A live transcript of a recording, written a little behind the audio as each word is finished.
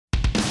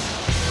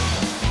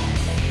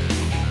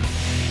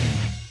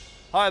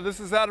Hi, this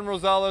is Adam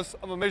Rosales.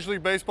 I'm a Major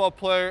League Baseball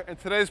player, and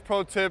today's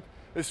pro tip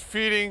is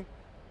feeding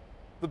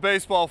the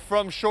baseball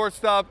from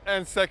shortstop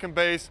and second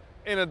base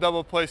in a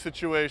double play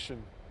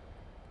situation.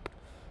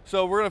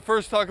 So we're gonna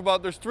first talk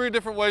about, there's 3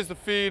 different ways to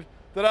feed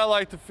that I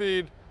like to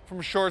feed from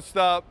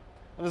shortstop,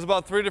 and there's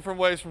about 3 different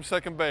ways from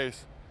second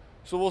base.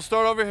 So we'll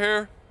start over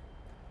here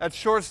at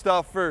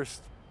shortstop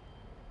first.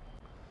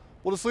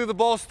 We'll just leave the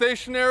ball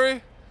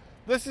stationary.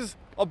 This is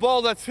a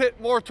ball that's hit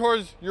more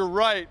towards your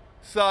right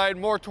side,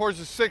 more towards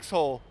the 6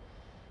 hole.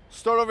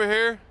 Start over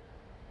here.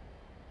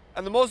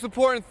 And the most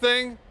important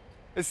thing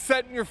is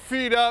setting your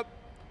feet up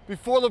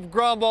before the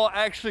ground ball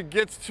actually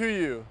gets to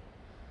you.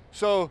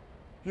 So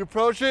you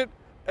approach it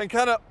and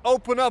kind of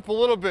open up a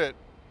little bit.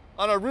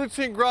 On a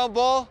routine ground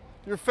ball,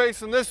 you're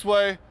facing this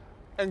way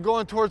and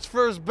going towards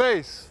first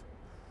base.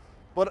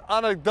 But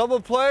on a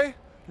double play,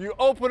 you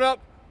open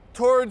up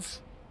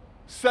towards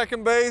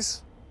second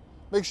base.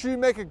 Make sure you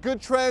make a good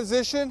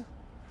transition.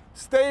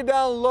 Stay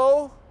down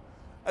low,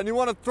 and you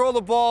want to throw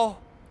the ball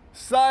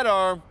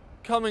sidearm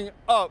coming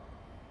up.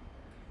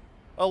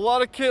 A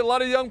lot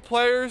of young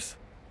players,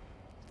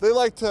 they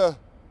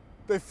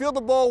feel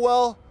the ball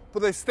well,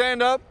 but they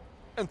stand up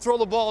and throw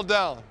the ball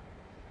down.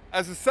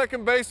 As a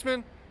second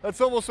baseman,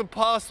 that's almost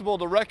impossible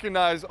to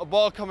recognize a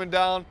ball coming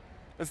down.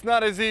 It's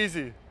not as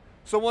easy.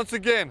 So once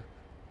again,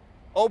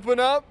 open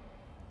up,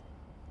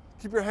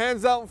 keep your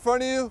hands out in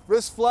front of you,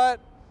 wrist flat,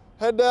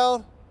 head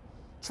down,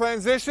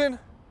 transition,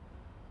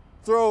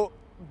 throw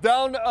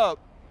down to up,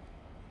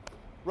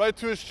 right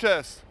to his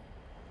chest.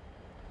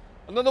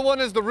 Another one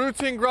is the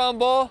routine ground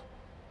ball,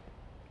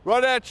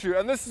 right at you,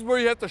 and this is where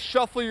you have to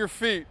shuffle your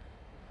feet.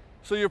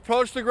 So you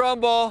approach the ground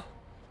ball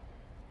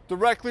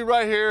directly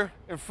right here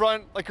in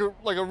front, like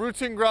a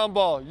routine ground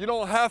ball. You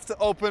don't have to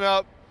open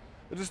up.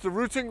 It's just a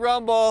routine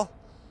ground ball.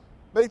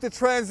 Make the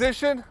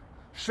transition,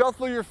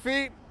 shuffle your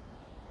feet,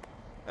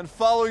 and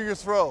follow your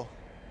throw.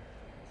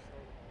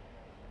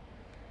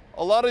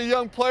 A lot of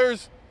young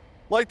players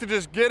like to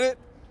just get it,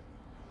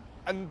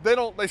 and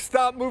they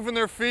stop moving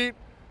their feet,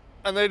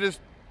 and they just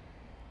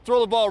throw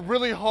the ball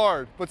really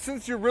hard. But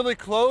since you're really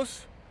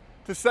close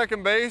to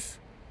second base,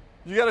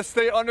 you gotta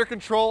stay under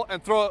control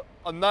and throw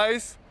a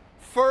nice,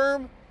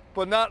 firm,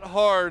 but not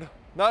hard,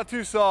 not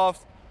too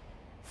soft,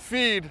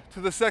 feed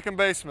to the second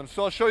baseman.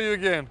 So I'll show you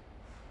again.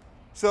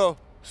 So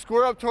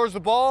square up towards the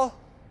ball,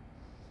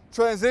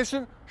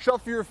 transition,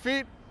 shuffle your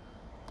feet,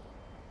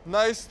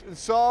 nice and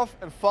soft,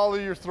 and follow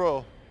your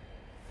throw.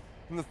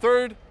 And the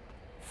third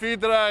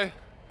feed that I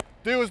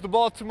do is the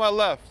ball to my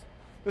left.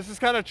 This is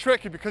kind of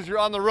tricky because you're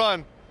on the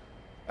run,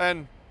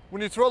 and when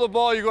you throw the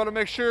ball, you got to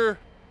make sure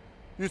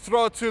you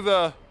throw it to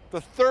the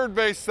third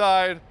base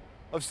side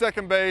of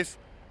second base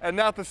and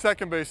not the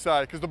second base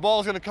side, because the ball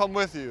is going to come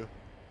with you.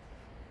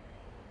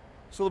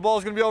 So the ball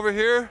is going to be over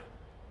here.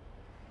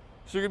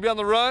 So you're going to be on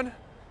the run.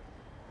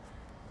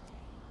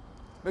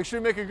 Make sure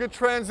you make a good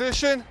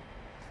transition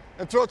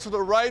and throw it to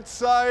the right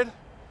side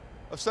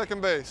of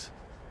second base.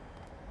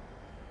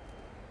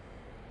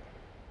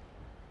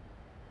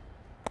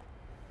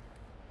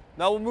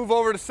 Now we'll move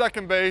over to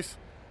second base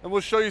and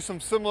we'll show you some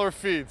similar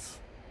feeds.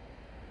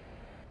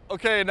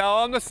 Okay, now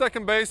I'm the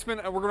second baseman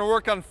and we're going to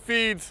work on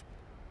feeds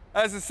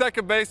as a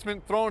second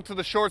baseman throwing to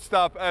the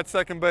shortstop at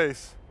second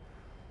base.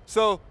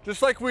 So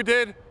just like we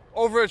did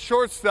over at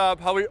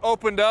shortstop, how we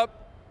opened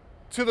up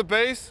to the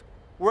base,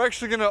 we're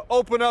actually going to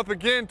open up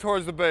again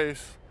towards the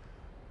base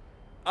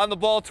on the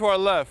ball to our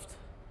left.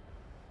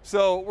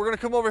 So we're going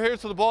to come over here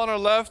to the ball on our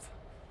left,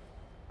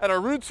 and our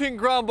routine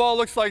ground ball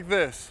looks like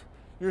this.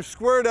 You're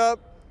squared up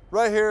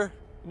right here,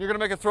 and you're going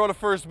to make a throw to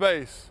first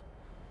base.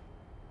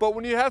 But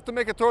when you have to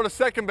make a throw to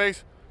second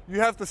base,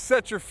 you have to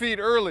set your feet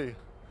early.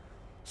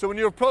 So when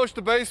you approach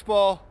the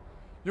baseball,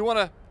 you want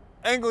to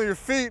angle your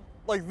feet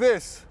like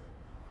this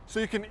so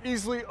you can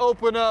easily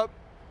open up.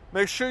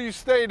 Make sure you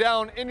stay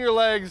down in your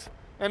legs,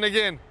 and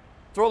again,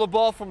 throw the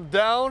ball from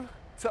down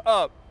to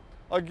up.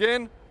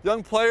 Again,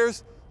 young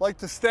players like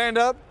to stand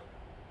up,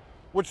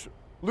 which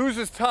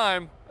loses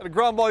time. At a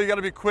ground ball, you got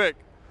to be quick.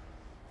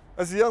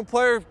 As a young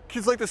player,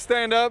 kids like to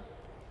stand up,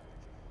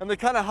 and they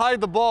kind of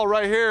hide the ball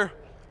right here,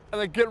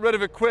 and they get rid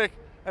of it quick,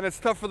 and it's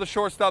tough for the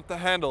shortstop to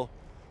handle.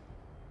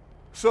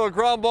 So a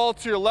ground ball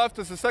to your left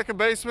as a second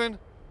baseman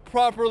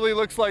properly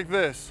looks like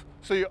this.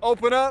 So you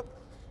open up,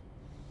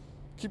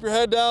 keep your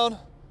head down,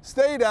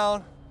 stay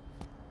down,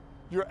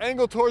 your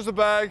angle towards the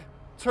bag,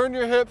 turn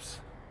your hips,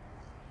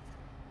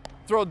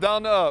 throw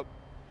down to up.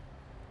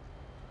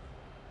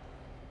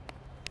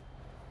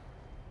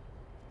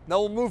 Now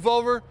we'll move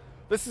over.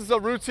 This is a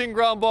routine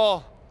ground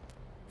ball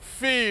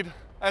feed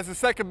as a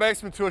second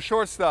baseman to a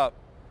shortstop.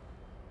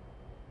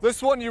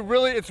 This one,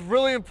 it's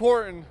really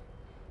important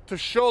to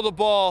show the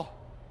ball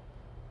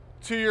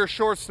to your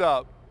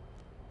shortstop.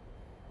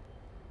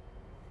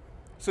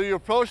 So you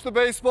approach the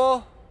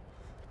baseball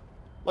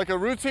like a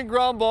routine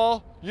ground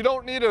ball. You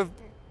don't need to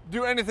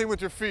do anything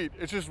with your feet.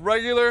 It's just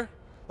regular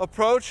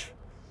approach.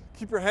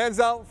 Keep your hands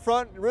out in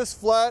front, wrist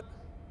flat,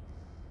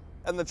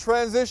 and the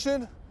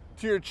transition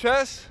to your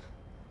chest.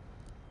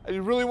 And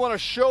you really want to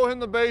show him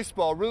the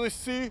baseball. Really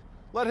see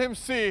let him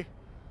see,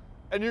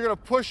 and you're gonna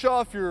push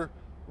off your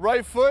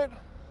right foot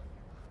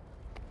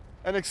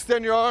and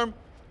extend your arm.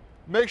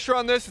 Make sure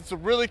on this, it's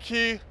really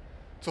key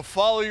to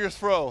follow your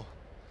throw.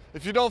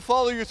 If you don't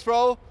follow your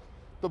throw,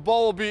 the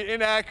ball will be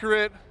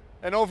inaccurate,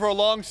 and over a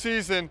long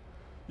season,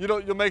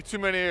 you'll make too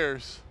many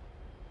errors.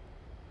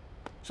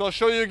 So I'll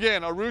show you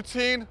again, a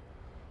routine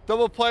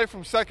double play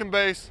from second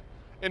base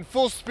in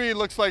full speed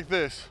looks like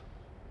this.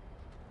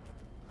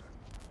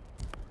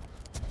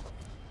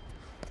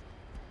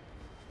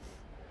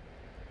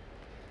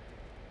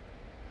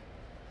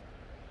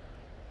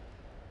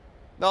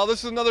 Now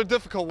this is another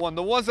difficult one.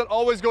 The ones that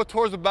always go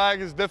towards the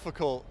bag is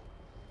difficult,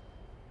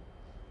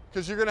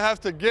 because you're gonna have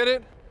to get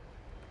it,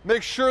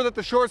 make sure that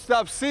the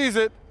shortstop sees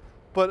it,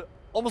 but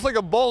almost like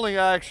a bowling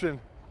action,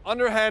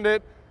 underhand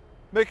it,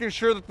 making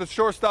sure that the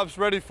shortstop's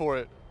ready for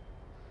it.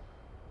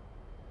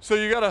 So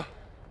you gotta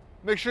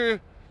make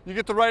sure you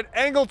get the right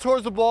angle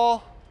towards the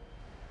ball,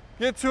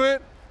 get to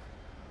it,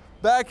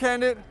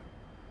 backhand it,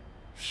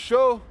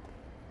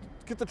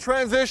 get the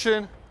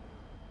transition,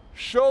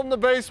 show them the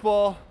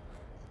baseball,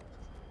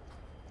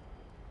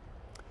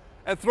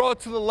 and throw it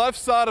to the left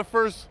side of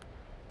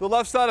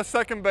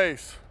second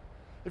base.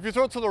 If you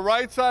throw it to the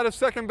right side of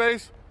second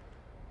base,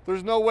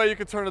 there's no way you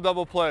can turn a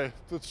double play.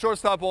 The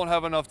shortstop won't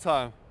have enough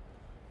time.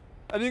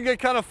 And you can get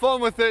kind of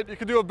fun with it. You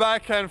can do a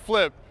backhand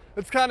flip.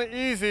 It's kind of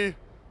easy,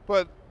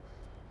 but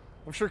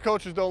I'm sure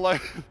coaches don't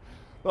like it,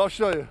 but I'll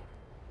show you.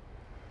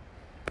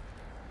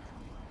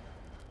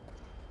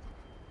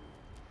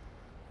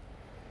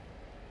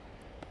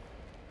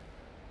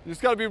 You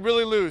just gotta be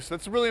really loose.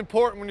 That's really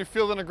important when you're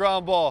fielding a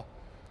ground ball.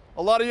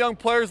 A lot of young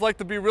players like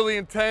to be really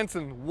intense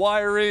and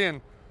wiry,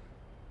 and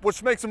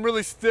which makes them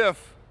really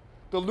stiff.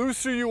 The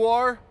looser you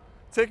are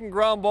taking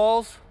ground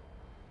balls,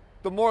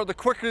 the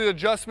quicker the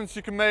adjustments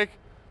you can make,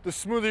 the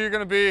smoother you're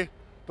gonna be,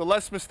 the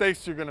less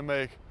mistakes you're gonna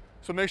make.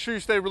 So make sure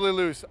you stay really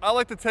loose. I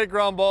like to take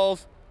ground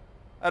balls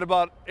at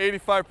about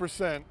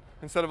 85%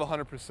 instead of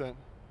 100%.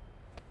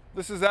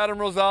 This is Adam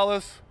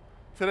Rosales.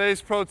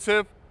 Today's pro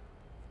tip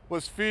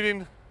was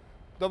feeding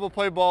double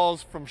play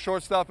balls from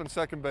shortstop and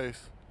second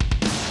base.